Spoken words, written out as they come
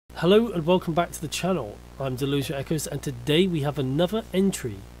Hello and welcome back to the channel. I'm Delusional Echoes and today we have another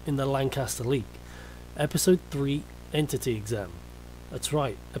entry in the Lancaster League. Episode 3 Entity Exam. That's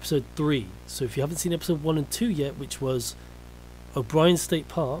right, Episode 3. So if you haven't seen Episode 1 and 2 yet, which was O'Brien State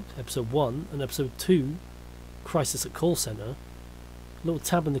Park, Episode 1, and Episode 2, Crisis at Call Center, a little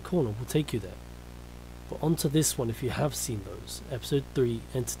tab in the corner will take you there. But on to this one if you have seen those. Episode 3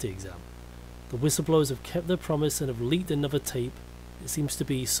 Entity Exam. The whistleblowers have kept their promise and have leaked another tape. It seems to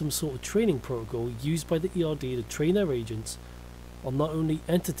be some sort of training protocol used by the E.R.D to train their agents on not only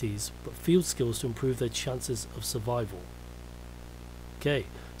entities but field skills to improve their chances of survival. Okay,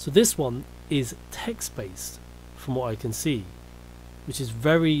 so this one is text-based from what I can see, which is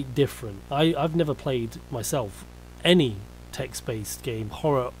very different. I've never played myself any text-based game,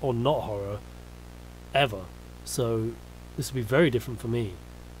 horror or not horror, ever. So this will be very different for me.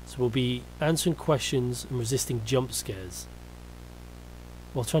 So we'll be answering questions and resisting jump scares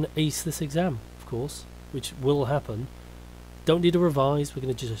while trying to ace this exam, of course, which will happen. Don't need to revise, we're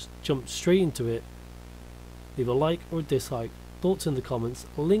going to just jump straight into it. Leave a like or a dislike, thoughts in the comments,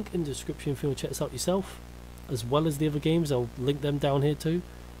 link in the description if you want to check this out yourself, as well as the other games. I'll link them down here too.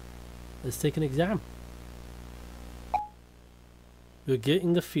 Let's take an exam. You're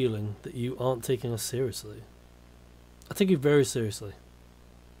getting the feeling that you aren't taking us seriously. I take you very seriously.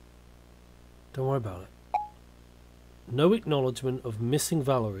 Don't worry about it. No acknowledgement of missing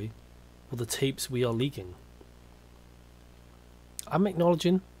Valerie or the tapes we are leaking. I'm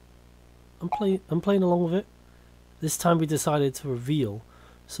acknowledging. I'm playing along with it. This time we decided to reveal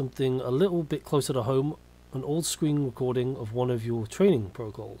something a little bit closer to home, an old screen recording of one of your training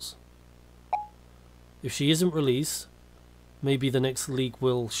protocols. If she isn't released, maybe the next leak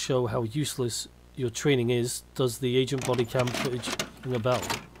will show how useless your training is. Does the agent body cam footage ring a bell?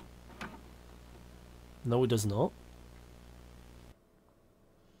 No, it does not.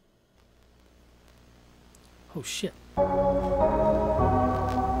 Oh shit.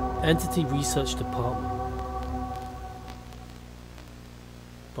 Entity Research Department.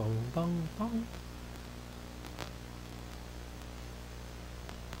 Bong bong bong.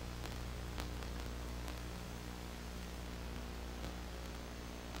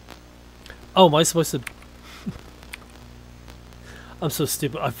 Oh, am I supposed to... I'm so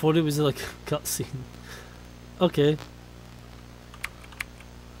stupid. I thought it was like a cutscene. Okay.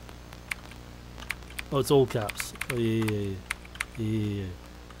 Oh, it's all caps. Oh, yeah.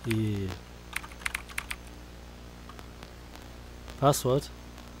 Password.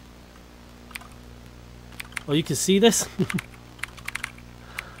 Oh, you can see this?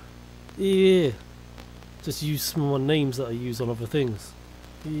 Yeah. Just use some more names that I use on other things.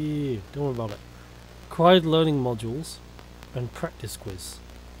 Yeah, don't worry about it. Required learning modules and practice quiz.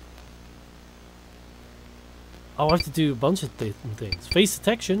 Oh, I have to do a bunch of things. Face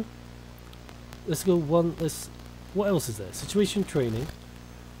detection. Let's go one. What else is there? Situation training.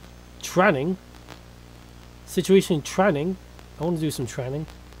 Tranning. Situation training. I want to do some training.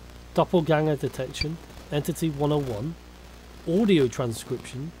 Doppelganger detection. Entity 101. Audio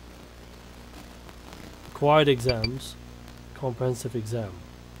transcription. Required exams. Comprehensive exam.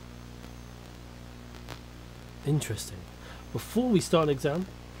 Interesting. Before we start an exam,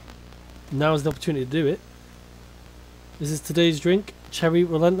 now is the opportunity to do it. This is today's drink, Cherry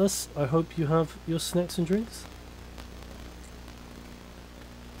Relentless. I hope you have your snacks and drinks.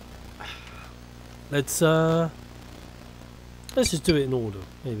 Let's just do it in order,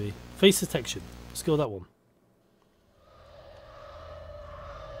 maybe. Face detection. Let's go with that one.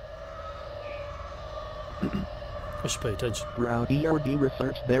 I should pay attention. Throughout E.R.D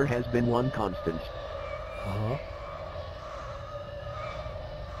research there has been one constant.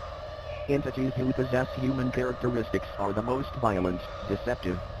 Entities who possess human characteristics are the most violent,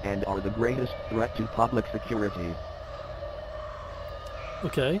 deceptive, and are the greatest threat to public security.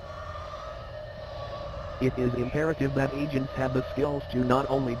 Okay. It is imperative that agents have the skills to not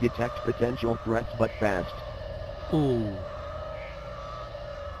only detect potential threats but fast. Ooh.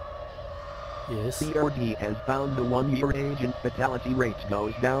 Yes. E.R.D has found the one-year agent fatality rate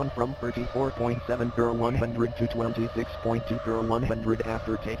goes down from 34.7 per 100 to 26.2 per 100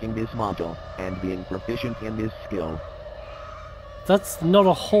 after taking this module, and being proficient in this skill. That's not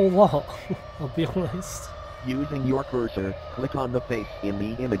a whole lot, I'll be honest. Using your cursor, click on the face in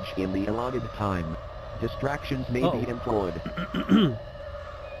the image in the allotted time. Distractions may be employed.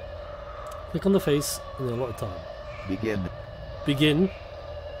 Click on the face in the allotted time. Begin. Begin.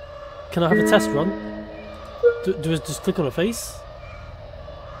 Can I have a test run? Do I just click on a face?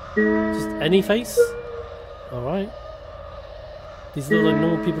 Just any face? Alright. These look like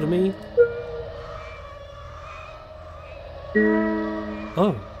normal people to me.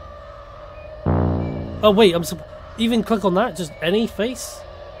 Oh. Oh wait, even click on that? Just any face?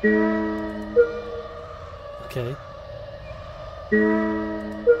 Okay.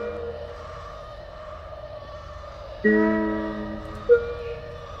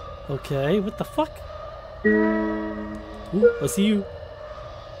 Okay, what the fuck? Ooh, I see you.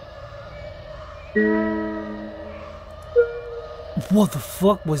 What the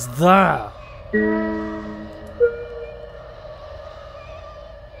fuck was that?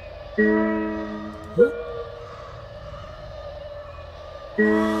 Huh?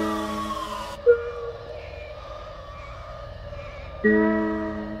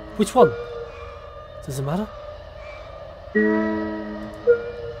 Which one? Does it matter?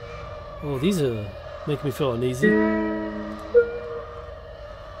 Oh, these are making me feel uneasy.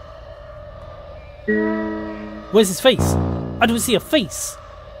 Where's his face? I don't see a face.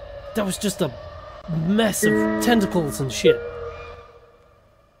 That was just a mess of tentacles and shit.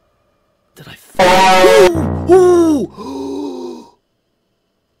 Did I Ooh!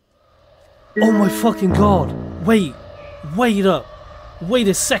 Oh my fucking god. Wait up. Wait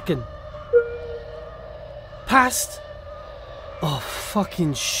a second. Past? Oh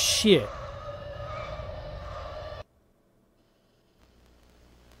fucking shit.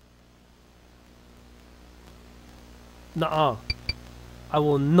 Nuh-uh. I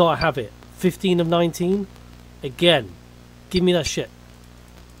will not have it. 15 of 19? Again. Give me that shit.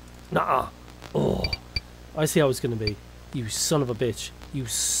 Nuh-uh. Oh. I see how it's gonna be. You son of a bitch. You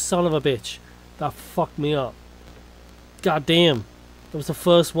son of a bitch. That fucked me up. God damn. That was the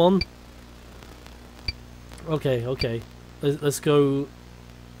first one. Okay, okay. Let's go.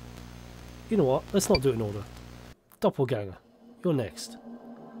 You know what? Let's not do it in order. Doppelganger. You're next.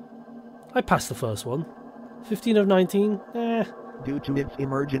 I passed the first one. 15 of 19? Eh. Due to its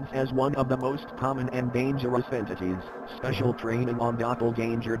emergence as one of the most common and dangerous entities, special training on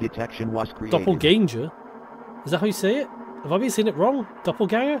doppelganger detection was created. Doppelganger? Is that how you say it? Have I been saying it wrong?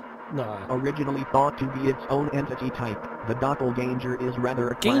 Doppelganger? Nah. Originally thought to be its own entity type, the doppelganger is rather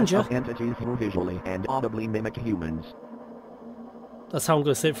a class of entities who visually and audibly mimic humans. That's how I'm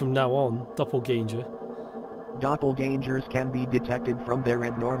going to say it from now on. Doppelganger. Doppelgangers can be detected from their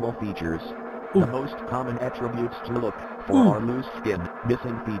abnormal features. Ooh. The most common attributes to look for are loose skin,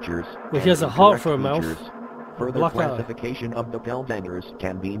 missing features, well, he has a heart for a mouth. Further Black classification of doppelgangers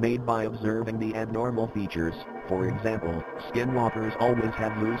can be made by observing the abnormal features. For example, skinwalkers always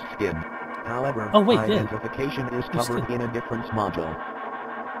have loose skin. However, identification is covered in a different module.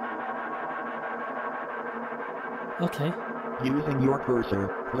 Okay. Using your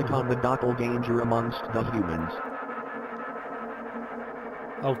cursor, click on the doppelganger amongst the humans.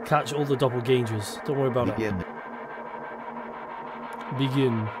 I'll catch all the doppelgangers. Don't worry about it.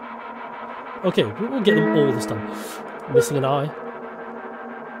 Begin. Okay, we'll get them all this time. Missing an eye.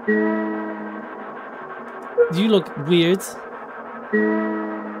 You look weird.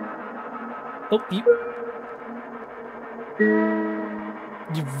 Oh,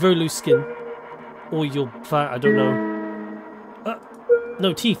 you've very loose skin. Or you're fat, I don't know.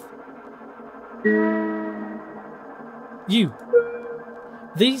 No teeth. You.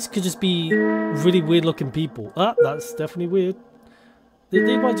 These could just be really weird looking people. That's definitely weird.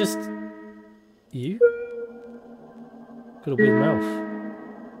 They might just... You? Got a weird mouth.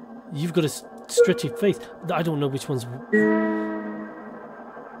 You've got a stretchy face. I don't know which one's...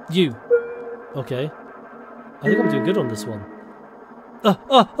 You. Okay. I think I'm doing good on this one.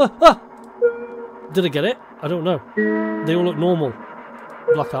 Did I get it? I don't know. They all look normal.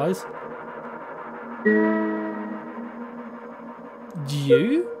 Black eyes.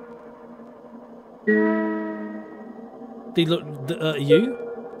 You? They look... you?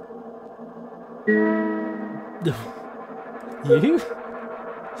 You?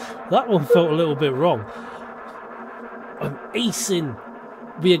 That one felt a little bit wrong. I'm acing.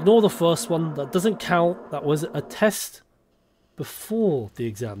 We ignore the first one. That doesn't count. That was a test before the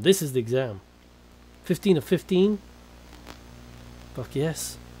exam. This is the exam. 15 of 15. Fuck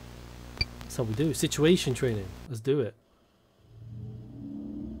yes. That's how we do. Situation training. Let's do it.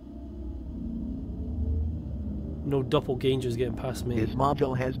 No doppelgangers getting past me. This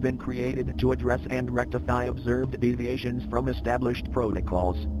module has been created to address and rectify observed deviations from established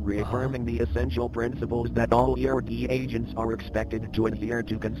protocols, reaffirming the essential principles that all E.R.D agents are expected to adhere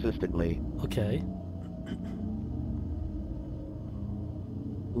to consistently. Okay.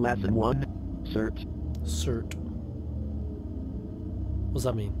 Lesson 1. CERT. CERT. What does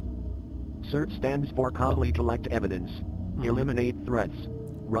that mean? CERT stands for Calmly Collect Evidence, Eliminate Threats,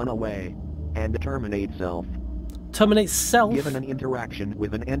 Run Away, and Terminate Self. Terminate self? Given an interaction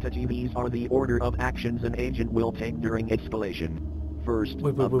with an entity, these are the order of actions an agent will take during escalation. First,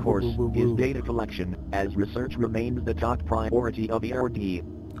 of course, is data collection, as research remains the top priority of E.R.D.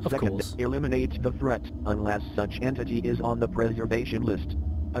 Second, eliminate the threat, unless such entity is on the preservation list.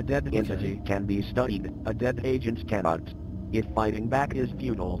 A dead entity can be studied, a dead agent cannot. If fighting back is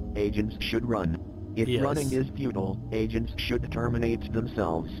futile, agents should run. If running is futile, agents should terminate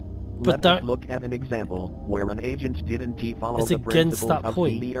themselves. Let us look at an example where an agent didn't follow the principles of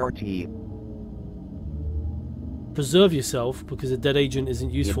the E.R.D. Preserve yourself because a dead agent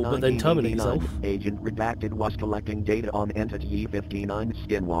isn't useful, but then terminate yourself. Agent Redacted was collecting data on Entity 59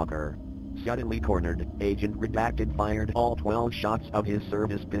 Skinwalker. Suddenly cornered, Agent Redacted fired all 12 shots of his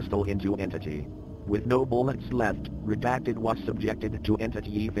service pistol into Entity. With no bullets left, Redacted was subjected to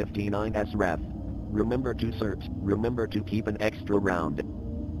Entity 59's wrath. Remember to search, remember to keep an extra round.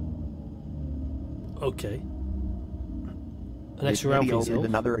 Okay. An extra round for yourself. Is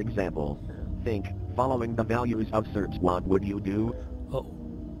another example. Think, following the values of search, what would you do? Oh.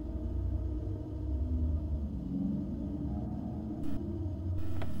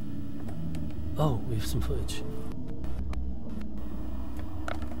 Oh, we have some footage.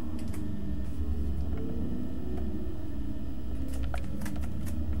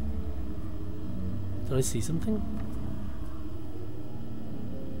 Did I see something?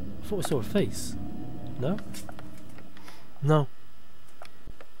 I thought I saw a face. No? No.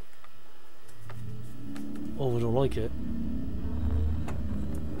 Oh, we don't like it.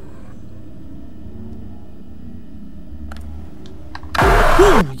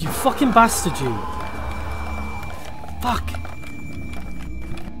 Ooh, you fucking bastard, you! Fuck!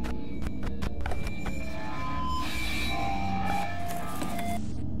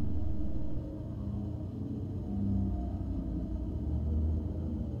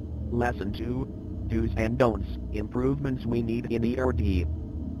 Lesson 2. Do's and don'ts. Improvements we need in E.R.D.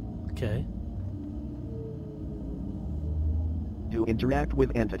 Okay. To interact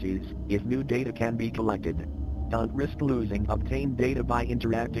with entities, if new data can be collected. Don't risk losing obtained data by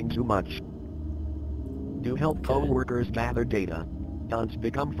interacting too much. To help co-workers gather data. Don't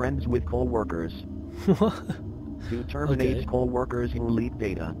become friends with co-workers. To terminate co-workers who leak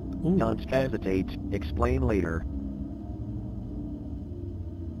data. Ooh. Don't hesitate, explain later.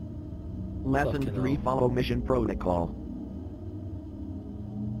 Lesson 3. Follow mission protocol.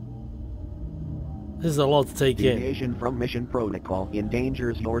 This is a lot to take in. Deviation from mission protocol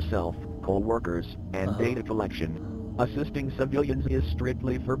endangers yourself, co-workers, and data collection. Assisting civilians is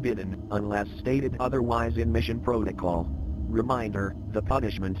strictly forbidden, unless stated otherwise in mission protocol. Reminder, the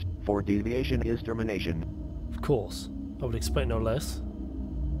punishment for deviation is termination. Of course. I would expect no less.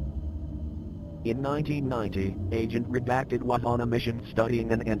 In 1990, Agent Redacted was on a mission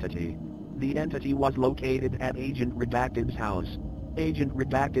studying an entity. The entity was located at Agent Redacted's house. Agent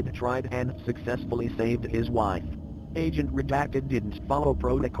Redacted tried and successfully saved his wife. Agent Redacted didn't follow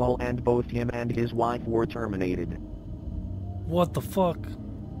protocol and both him and his wife were terminated. What the fuck?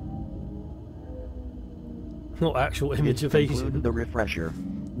 No actual image of Agent. The refresher.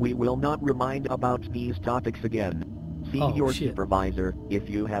 We will not remind about these topics again. See your supervisor if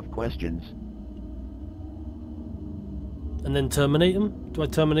you have questions. And then terminate him? Do I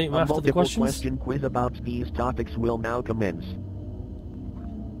terminate him after the questions? A multiple question quiz about these topics will now commence.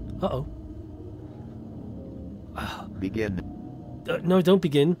 Uh-oh. Begin. No, don't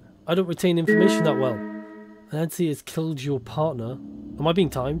begin. I don't retain information that well. An entity has killed your partner. Am I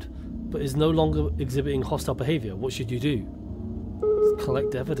being timed? But is no longer exhibiting hostile behavior. What should you do?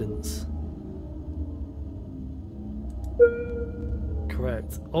 Collect evidence.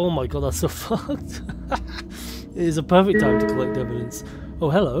 Correct. Oh my god, that's so fucked. It is a perfect time to collect evidence. Oh,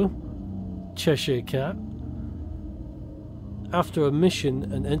 hello. Cheshire Cat. After a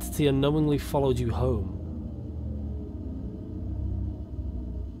mission, an entity unknowingly followed you home.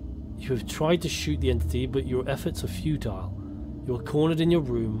 You have tried to shoot the entity, but your efforts are futile. You are cornered in your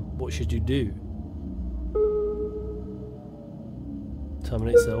room. What should you do?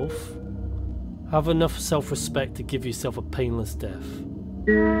 Terminate self. Have enough self-respect to give yourself a painless death.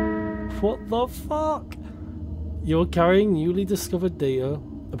 What the fuck? You're carrying newly discovered data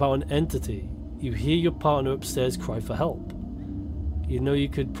about an entity. You hear your partner upstairs cry for help. You know you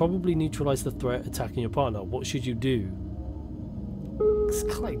could probably neutralize the threat attacking your partner. What should you do? It's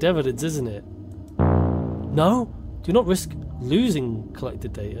collect evidence, isn't it? No? Do not risk losing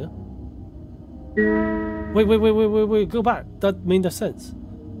collected data. Wait, go back. That made no sense.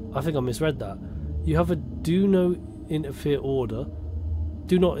 I think I misread that. You have a do not interfere order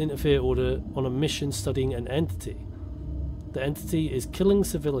on a mission studying an entity. The entity is killing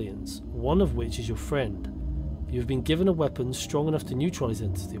civilians, one of which is your friend. You have been given a weapon strong enough to neutralize the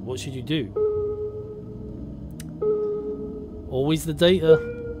entity. What should you do? Always the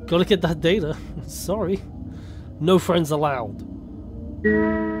data. Gotta get that data. Sorry. No friends allowed.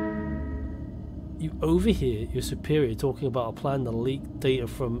 You overhear your superior talking about a plan to leak data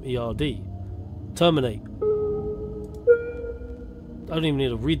from E.R.D. Terminate. I don't even need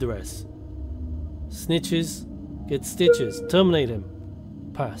to read the rest. Snitches get stitches. Terminate him.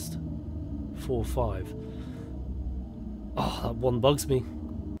 Passed. 4-5. Oh, that one bugs me.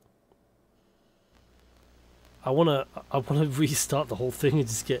 I wanna restart the whole thing and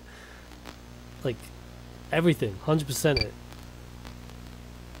just get like everything, 100% it.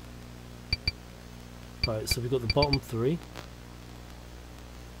 Alright, so we've got the bottom 3.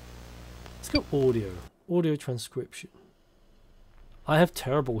 Let's go audio. Audio transcription. I have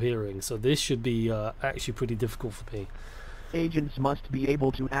terrible hearing, so this should be actually pretty difficult for me. Agents must be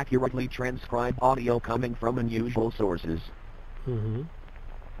able to accurately transcribe audio coming from unusual sources.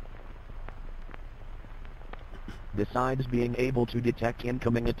 Besides being able to detect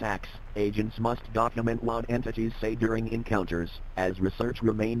incoming attacks, agents must document what entities say during encounters, as research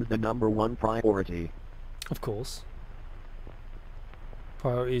remains the #1 priority. Of course.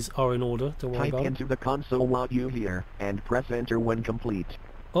 Priorities are in order, don't worry about it. Type into the console what you hear, and press enter when complete.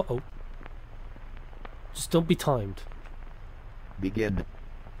 Uh-oh. Just don't be timed. Begin.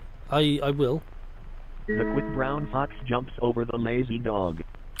 I will. The quick brown fox jumps over the lazy dog.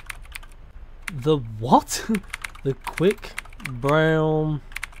 The what? The quick brown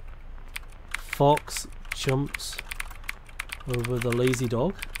fox jumps over the lazy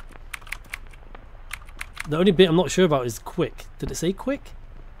dog? The only bit I'm not sure about is quick. Did it say quick?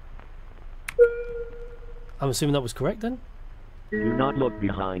 I'm assuming that was correct then? Do not look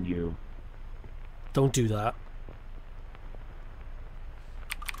behind you. Don't do that.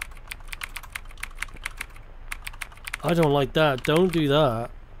 I don't like that. Don't do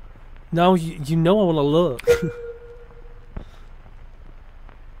that. Now you know I want to look.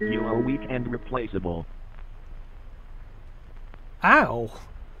 You are weak and replaceable. Ow!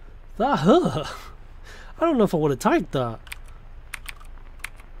 That hurt. I don't know if I would have typed that.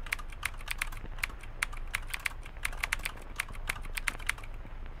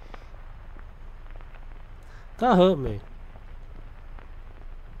 That hurt me.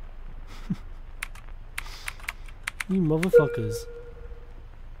 You motherfuckers.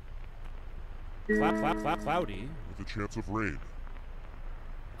 Cloudy with a chance of rain.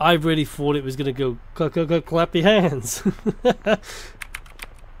 I really thought it was gonna go clap your hands.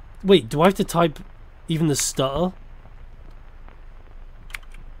 Wait, do I have to type even the stutter?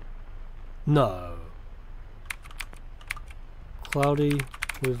 No. Cloudy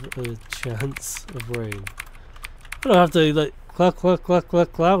with a chance of rain. I don't have to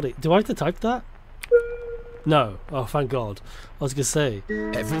like cloudy. Do I have to type that? No. Oh, thank God. I was gonna say.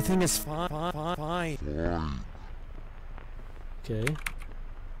 Everything is fine. Okay.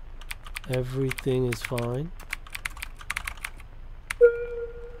 Everything is fine.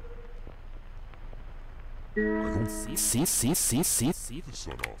 I don't see the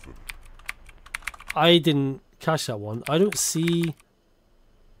sun often. I didn't catch that one. I don't see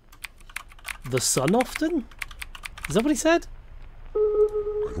the sun often? Is that what he said?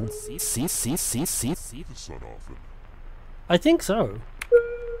 I don't see the sun often. I think so.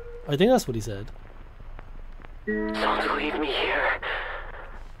 I think that's what he said. Don't leave me here.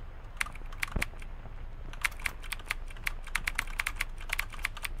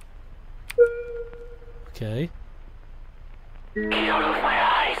 Okay. Get out of my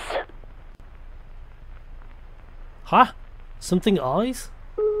eyes. Huh? Something eyes?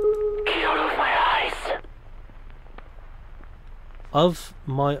 Get out of my eyes. Of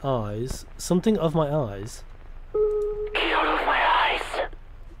my eyes? Something of my eyes? Get out of my eyes.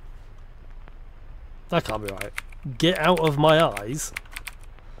 That can't be right. Get out of my eyes?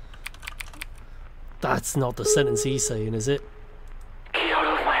 That's not the sentence he's saying, is it? Get out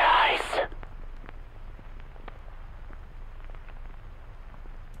of my eyes.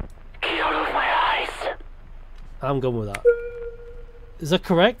 Get out of my eyes. I'm going with that. Is that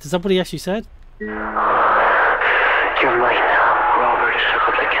correct? Is that what he actually said? You're mine now, Robert shook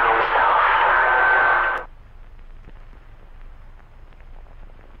to kill himself.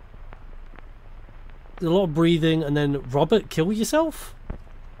 A lot of breathing and then Robert, kill yourself?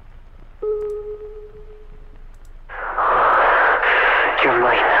 You're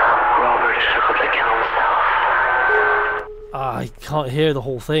mine now, Robert shook to kill himself. I can't hear the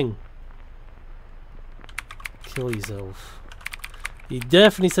whole thing. Kill yourself. He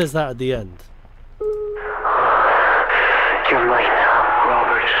definitely says that at the end. You're mine now,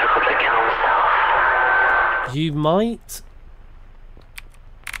 Robert shook to kill himself. You might.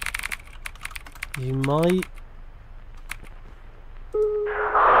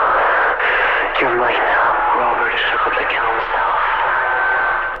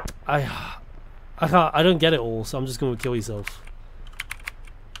 I don't get it all, so I'm just going to kill yourself.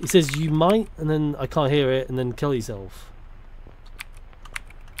 It says you might, and then I can't hear it, and then kill yourself.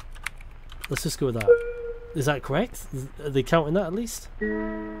 Let's just go with that. Is that correct? Are they counting that at least?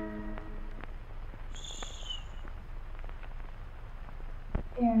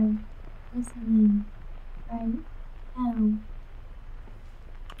 They're listening right now.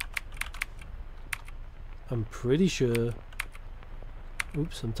 I'm pretty sure.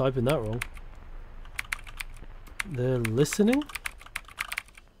 Oops, I'm typing that wrong. They're listening?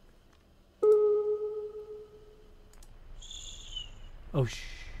 Oh, shh.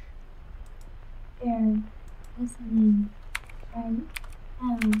 They're listening right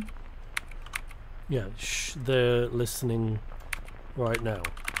now. Yeah, shh. They're listening right now.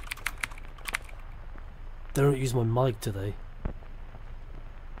 They don't use my mic today.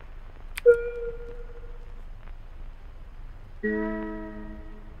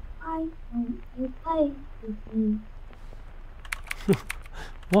 Why won't you play with me?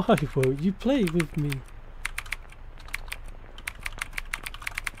 Why won't you play with me?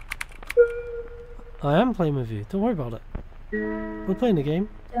 I am playing with you. Don't worry about it. We're playing a game.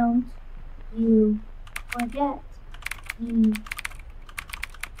 Don't you forget me.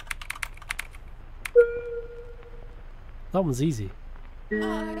 That one's easy. I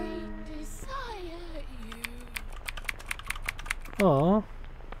desire you. Aww.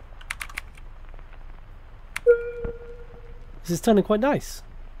 This is turning quite nice.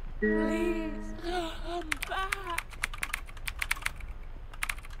 Please come back.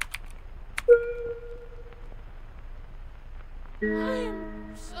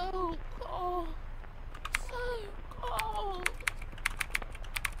 I'm so cold. So cold.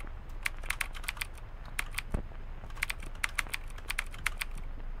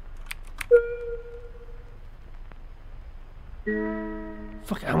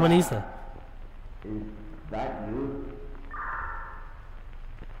 Fuck, how many is there? Is that you?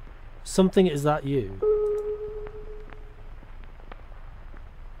 Something is that you?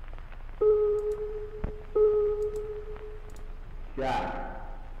 Jack.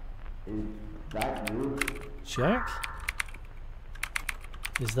 Is that you? Jack?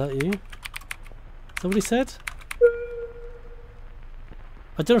 Is that you? Is that what he said?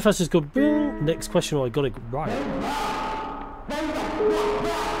 I don't know if that's just go boom. Next question, or I got it right.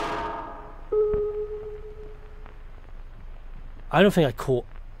 I don't think I caught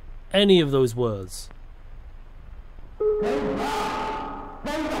any of those words.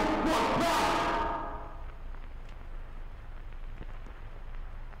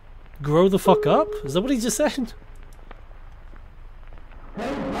 Grow the fuck up? Is that what he just said?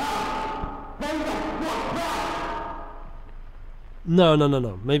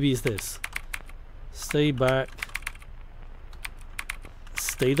 No. Maybe it's this. Stay back.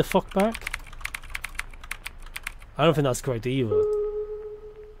 Stay the fuck back? I don't think that's correct either.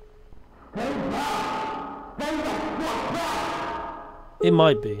 It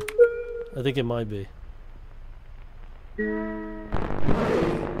might be. I think it might be.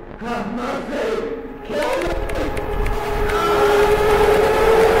 Have mercy! Kill me!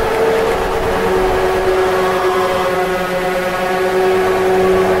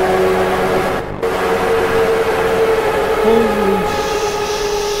 Holy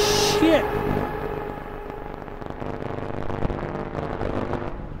shit!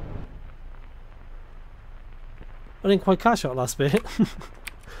 I didn't quite catch that last bit.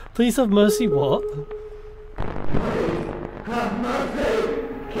 Please have mercy, what? Have mercy!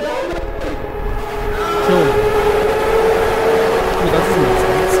 Kill me! Kill me. Oh, that doesn't make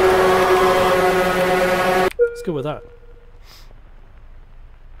sense. Let's go with that.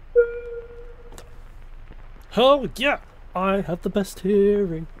 Oh yeah! I had the best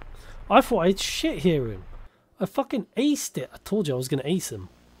hearing. I thought I had shit hearing. I fucking aced it. I told you I was going to ace him.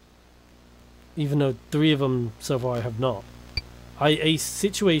 Even though 3 of them so far I have not. I aced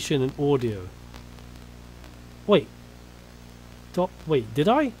situation and audio. Wait. Wait, did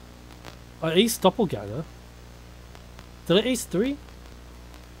I? I aced doppelganger. Did I ace 3?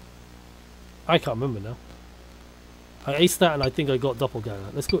 I can't remember now. I aced that and I think I got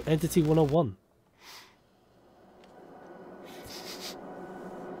doppelganger. Let's go entity 101.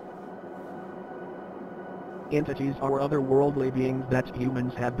 Entities are otherworldly beings that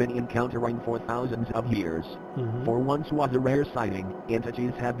humans have been encountering for thousands of years. For once was a rare sighting,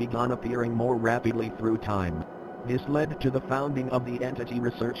 entities have begun appearing more rapidly through time. This led to the founding of the Entity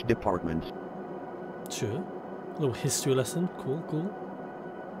Research Department. Sure. A little history lesson. Cool, cool.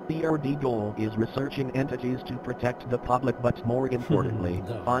 E.R.D. goal is researching entities to protect the public, but more importantly,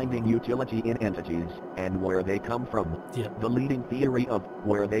 No. finding utility in entities, and where they come from. Yeah. The leading theory of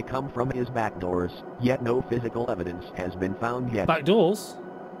where they come from is backdoors, yet no physical evidence has been found yet. Back doors?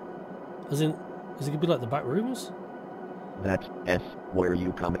 As in, is it gonna be like the back rooms? That's where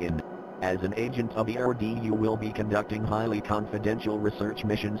you come in. As an agent of E.R.D. you will be conducting highly confidential research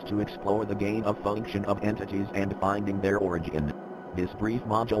missions to explore the gain of function of entities and finding their origin. This brief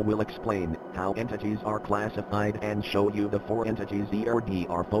module will explain how entities are classified and show you the 4 entities E.R.D.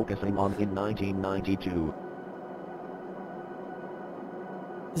 are focusing on in 1992.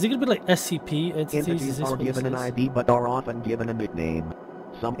 Is it gonna be like SCP entities? Is Entities this are what this given an is? ID but are often given a nickname.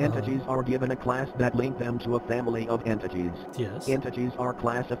 Some entities are given a class that link them to a family of entities. Yes. Entities are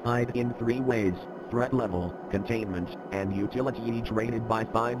classified in 3 ways: threat level, containment, and utility, each rated by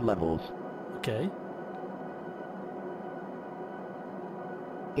 5 levels. Okay.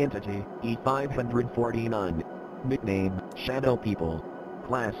 Entity, E549. Nickname, Shadow People.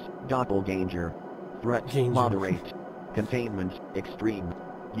 Class, Doppelganger. Threat, Ganger. Moderate. Containment, Extreme.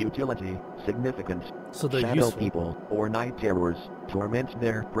 Utility, Significant. So they're Shadow useful. people, or night terrors, torment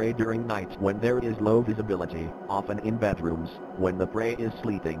their prey during night when there is low visibility, often in bedrooms, when the prey is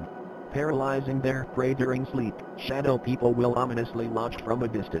sleeping. Paralyzing their prey during sleep, shadow people will ominously watch from a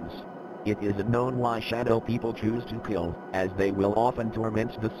distance. It isn't known why shadow people choose to kill, as they will often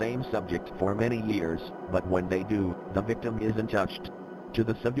torment the same subject for many years, but when they do, the victim isn't touched. To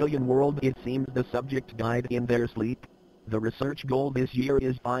the civilian world it seems the subject died in their sleep. The research goal this year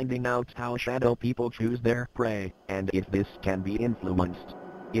is finding out how shadow people choose their prey, and if this can be influenced.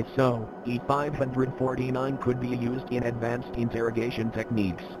 If so, E549 could be used in advanced interrogation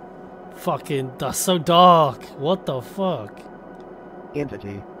techniques. Fucking, that's so dark. What the fuck?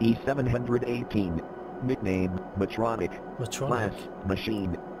 Entity, E718. Nickname, Matronic. Matronic. Class,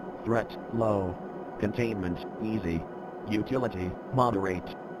 Machine. Threat, Low. Containment, Easy. Utility,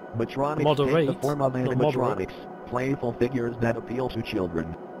 Moderate. Matronics Moderate? take the form of Not moderate. animatronics, playful figures that appeal to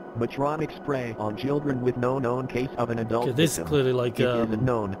children. Matronics prey on children with no known case of an adult Okay, this is victim. clearly like It isn't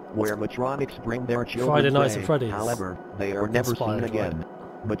known where Matronics bring their children Friday Nights at prey. Freddy's. However, they are never seen Inspired, again.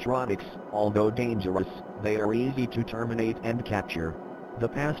 Matronics, although dangerous, they are easy to terminate and capture. The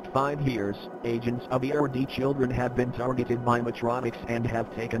past 5 years, agents of E.R.D. children have been targeted by Matronics and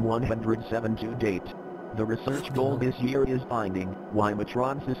have taken 107 to date. The research goal this year is finding why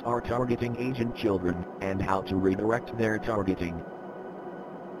Matronics are targeting agent children, and how to redirect their targeting.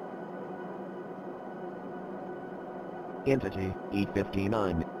 Entity,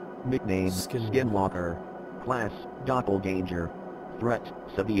 E59. Nickname, Skinwalker. Class, Doppelganger. Threat,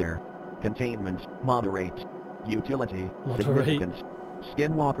 Severe. Containment, Moderate. Utility, Moderate. Significant.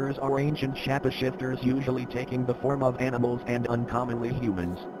 Skinwalkers are ancient shapeshifters, usually taking the form of animals and uncommonly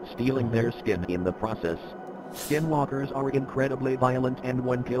humans, stealing their skin in the process. Skinwalkers are incredibly violent and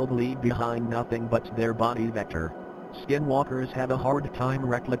when killed leave behind nothing but their body vector. Skinwalkers have a hard time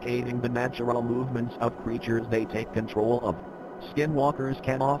replicating the natural movements of creatures they take control of. Skinwalkers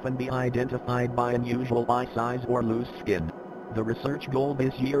can often be identified by unusual eye size or loose skin. The research goal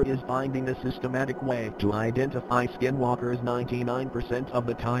this year is finding a systematic way to identify skinwalkers 99% of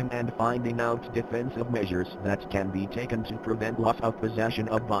the time and finding out defensive measures that can be taken to prevent loss of possession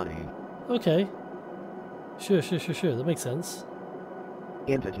of body. Okay. Sure. That makes sense.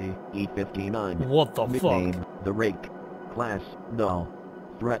 Entity, E59. What the Nickname, fuck? The Rake. Class, Null.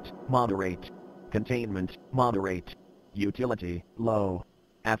 Threat, Moderate. Containment, Moderate. Utility, Low.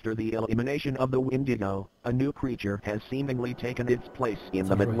 After the elimination of the Wendigo, a new creature has seemingly taken its place in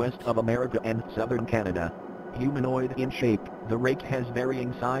the Midwest of America and southern Canada. Humanoid in shape, the Rake has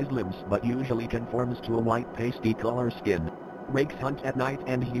varying sized limbs but usually conforms to a white pasty color skin. Rakes hunt at night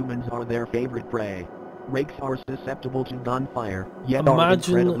and humans are their favorite prey. Rakes are susceptible to gunfire, yet are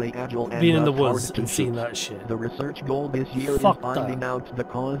incredibly agile and being in the thus hard woods to and seeing shoot. that shit. The research goal this year Fuck is finding that. out the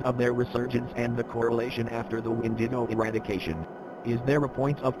cause of their resurgence and the correlation after the Wendigo eradication. Is there a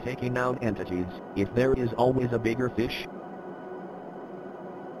point of taking out entities, if there is always a bigger fish?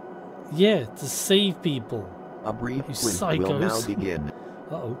 Yeah, to save people. A brief You quiz will now psychos. begin.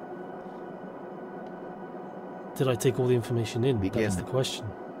 Uh-oh. Did I take all the information in? Begin. That's the question.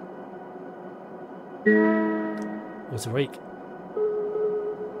 What's a rake?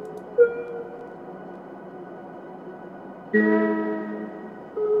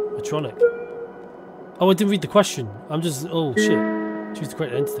 Matronic. Oh, I didn't read the question. I'm just... Oh, shit. Choose the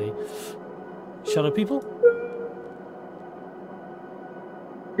correct entity. Shadow people?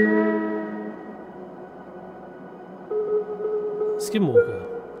 Skinwalker.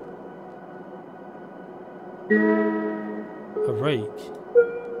 A rake.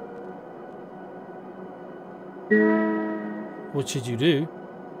 What should you do?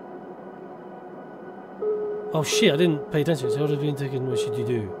 Oh shit, I didn't pay attention. So, being taken, what should you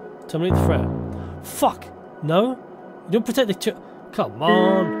do? Terminate the threat. Fuck! No? You don't protect the Come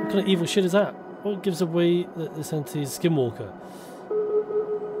on! What kind of evil shit is that? What gives away that this entity is Skinwalker?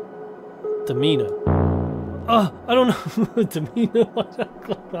 Demeanor. Oh, I don't know. Demeanor?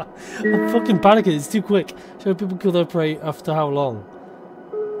 I'm fucking panicking. It's too quick. Show people kill their prey after how long?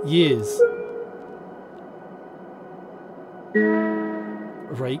 Years.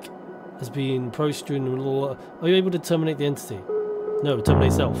 Rake has been processed during the middle. Are you able to terminate the entity? No,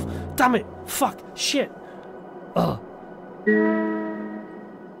 terminate self. Damn it! Fuck! Shit! Ugh.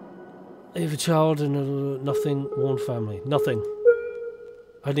 I have a child and nothing. One family. Nothing.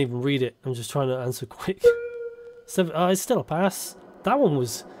 I didn't even read it. I'm just trying to answer quick. It's still a pass. That one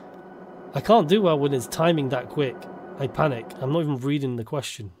was... I can't do well when it's timing that quick. I panic. I'm not even reading the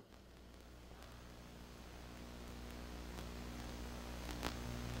question.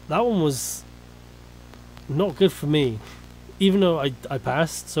 That one was not good for me. Even though I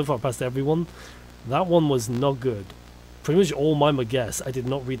passed, so far I passed everyone, that one was not good. Pretty much all mine were guess. I did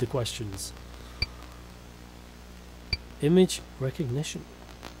not read the questions. Image recognition.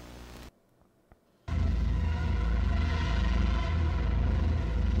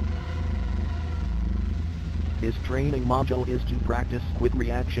 This training module is to practice quick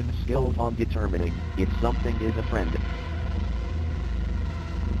reaction skills on determining if something is a friend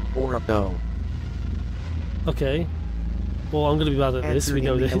or a foe. Okay. Well, I'm gonna be bad at this. We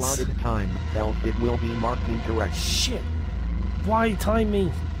know this. Allotted time, else it will be marked incorrect. Shit! Why time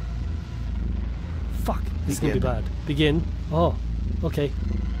me? Fuck! This is gonna be bad. Begin. Oh, okay.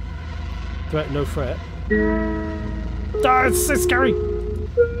 Threat, no threat. Ah, it's so scary!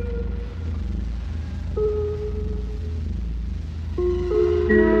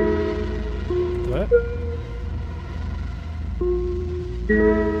 Threat?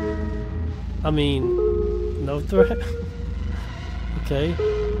 I mean, no threat? Okay.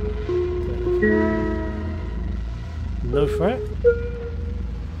 No threat?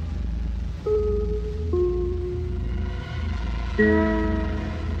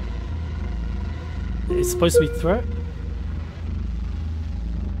 It's supposed to be threat?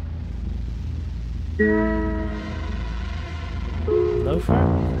 No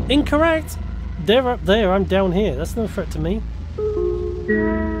threat? Incorrect! They're up there, I'm down here. That's no threat to me.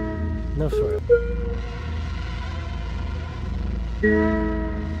 No threat.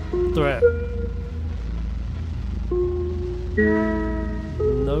 Threat.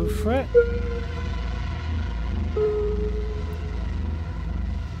 No threat?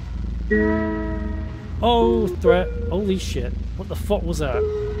 Oh, threat. Holy shit. What the fuck was that?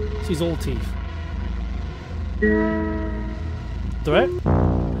 She's all teeth. Threat?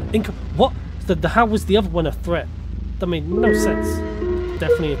 What? How was the other one a threat? That made no sense.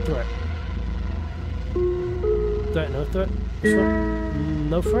 Definitely a threat. Threat, no threat?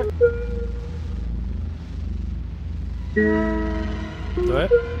 No threat?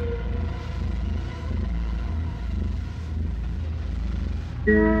 Threat?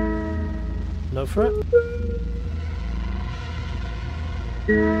 No threat?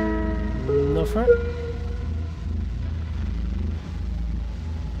 No threat?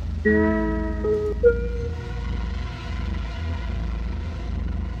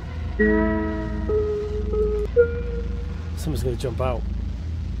 Someone's gonna jump out.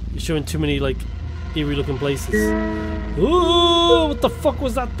 You're showing too many, like, eerie looking places. Ooh, what the fuck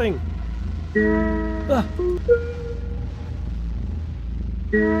was that thing? Ah.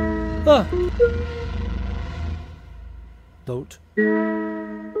 Ah. Don't.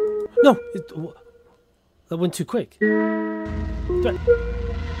 No! That went too quick.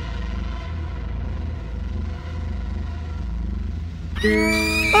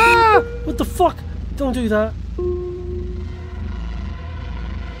 Ah! What the fuck? Don't do that.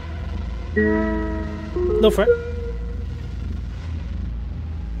 No threat.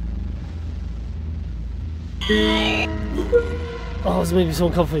 Oh, this made me so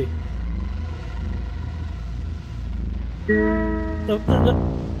uncomfy.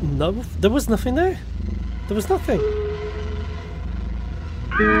 No, there was nothing there. There was nothing.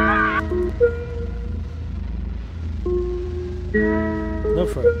 No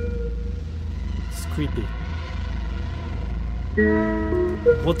threat. It's creepy.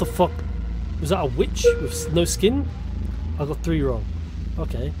 What the fuck? Was that a witch with no skin? I got 3 wrong.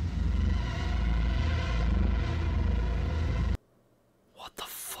 Okay. What the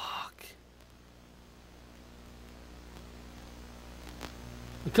fuck?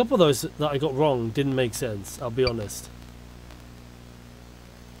 A couple of those that I got wrong didn't make sense, I'll be honest.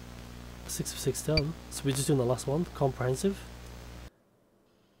 6 of 6 done. So we're just doing the last one, comprehensive.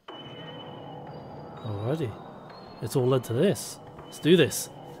 Alrighty. It's all led to this. Let's do this.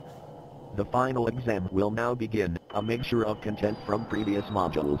 The final exam will now begin, a mixture of content from previous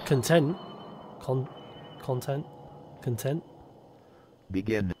modules. Content? Content? Content?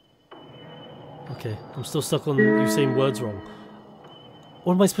 Begin. Okay, I'm still stuck on you saying words wrong.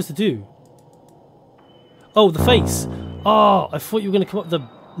 What am I supposed to do? Oh, the face! Oh, I thought you were going to come up with the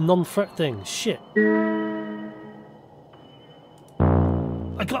non-threat thing. Shit.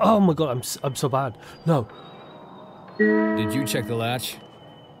 I got. Oh my god, I'm so bad. No. Did you check the latch?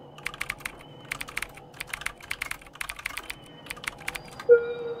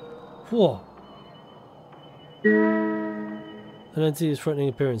 Whoa. An entity is threatening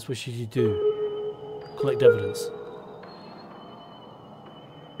appearance. What should you do? Collect evidence.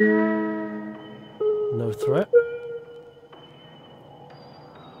 No threat?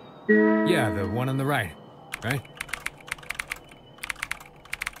 Yeah, the one on the right. Right?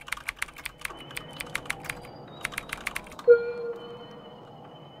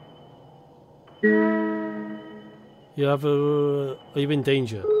 You have a... Are you in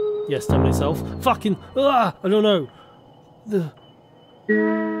danger? Yes, terminate self. Fucking... Ah! I don't know.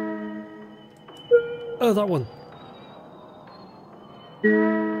 Oh, that one.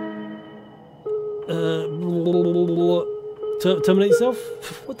 Terminate yourself?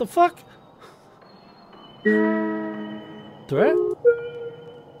 What the fuck? Threat?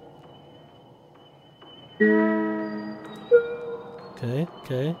 Okay,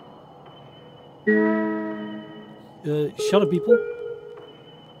 okay. Shut up, people.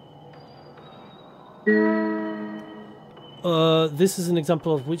 This is an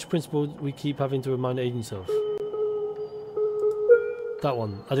example of which principle we keep having to remind agents of. That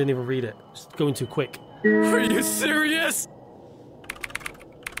one. I didn't even read it. Just going too quick. Are you serious?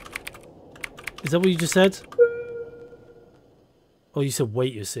 Is that what you just said? Oh, you said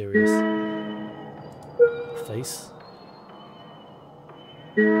wait, you're serious. Face.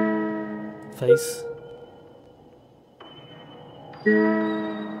 Face.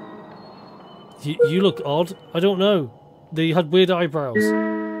 You look odd. I don't know. They had weird eyebrows.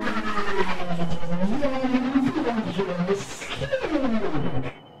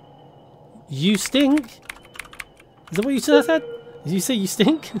 You stink? Is that what you said? Did you say you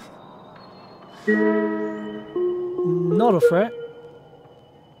stink? Not a threat.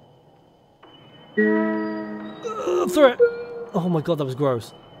 Threat! Oh my god, that was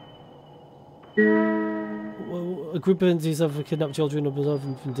gross. A group of entities have kidnapped children and observe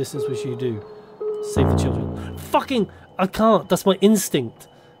them from distance, which you do. Save the children. Fucking! I can't! That's my instinct!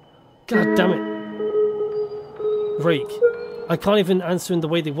 God damn it. Rake. I can't even answer in the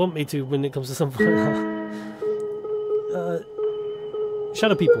way they want me to when it comes to something like that.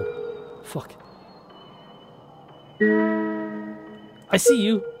 Shadow people. Fuck. I see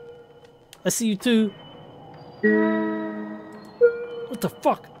you. I see you too. What the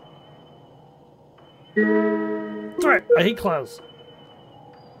fuck? Threat! I hate clowns.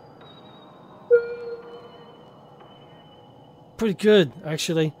 Pretty good,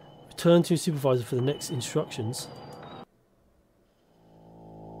 actually. Return to supervisor for the next instructions.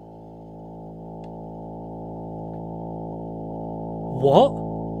 What?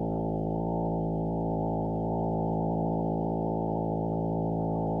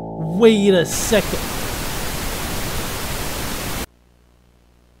 Wait a second.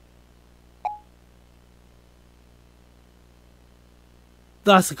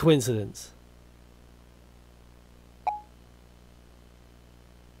 That's a coincidence.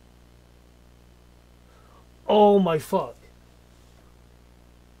 Oh my fuck.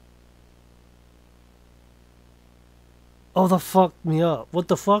 Oh, that fucked me up. What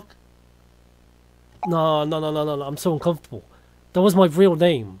the fuck? No. I'm so uncomfortable. That was my real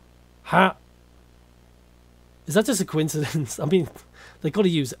name. How? Is that just a coincidence? I mean, they gotta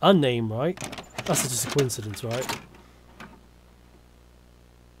use a name, right? That's just a coincidence, right?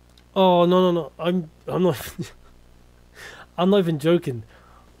 Oh, no. I'm not... I'm not even joking.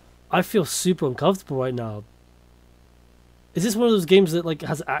 I feel super uncomfortable right now. Is this one of those games that, like,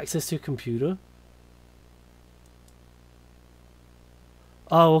 has access to a computer?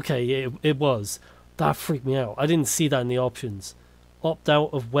 Oh, okay, yeah, it was. That freaked me out. I didn't see that in the options. Opt out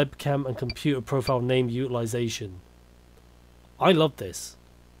of webcam and computer profile name utilization. I love this.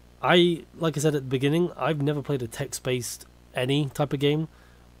 Like I said at the beginning, I've never played a text-based any type of game.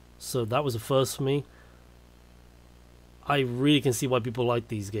 So that was a first for me. I really can see why people like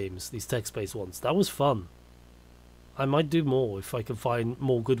these games, these text-based ones. That was fun. I might do more if I can find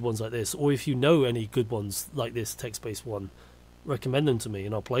more good ones like this. Or if you know any good ones like this text-based one, recommend them to me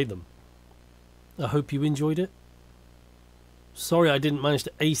and I'll play them. I hope you enjoyed it. Sorry I didn't manage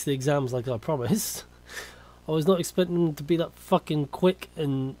to ace the exams like I promised. I was not expecting them to be that fucking quick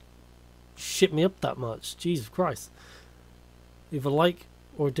and shit me up that much. Jesus Christ. Leave a like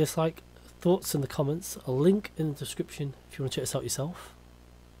or a dislike. Thoughts in the comments. A link in the description if you want to check this out yourself.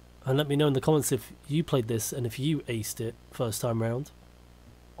 And let me know in the comments if you played this and if you aced it first time round.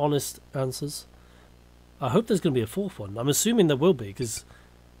 Honest answers. I hope there's going to be a fourth one. I'm assuming there will be, because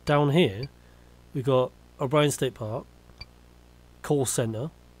down here we've got O'Brien State Park, call centre,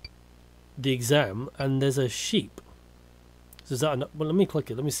 the exam, and there's a sheep. So is that well, let me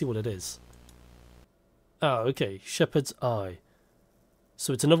click it. Let me see what it is. Oh, okay. Shepherd's Eye.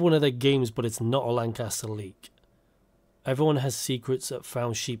 So it's another one of their games, but it's not a Lancaster leak. Everyone has secrets at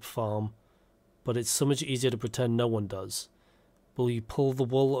Found Sheep Farm, but it's so much easier to pretend no one does. Will you pull the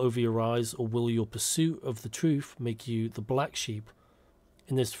wool over your eyes, or will your pursuit of the truth make you the black sheep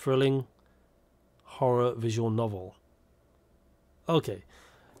in this thrilling horror visual novel? Okay.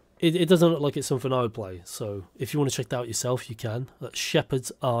 It doesn't look like it's something I would play, so if you want to check that out yourself, you can. That's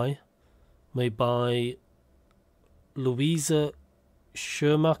Shepherd's Eye, made by Louisa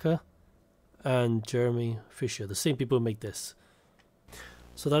Schumacher and Jeremy Fisher, the same people who make this.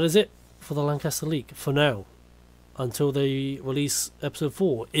 So that is it for the Lancaster leak for now, until they release episode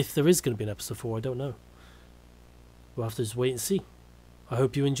 4. If there is going to be an episode 4, I don't know. We'll have to just wait and see. I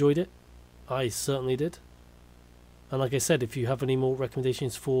hope you enjoyed it. I certainly did. And like I said, if you have any more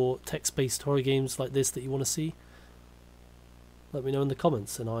recommendations for text-based horror games like this that you want to see, let me know in the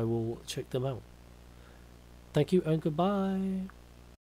comments and I will check them out. Thank you and goodbye.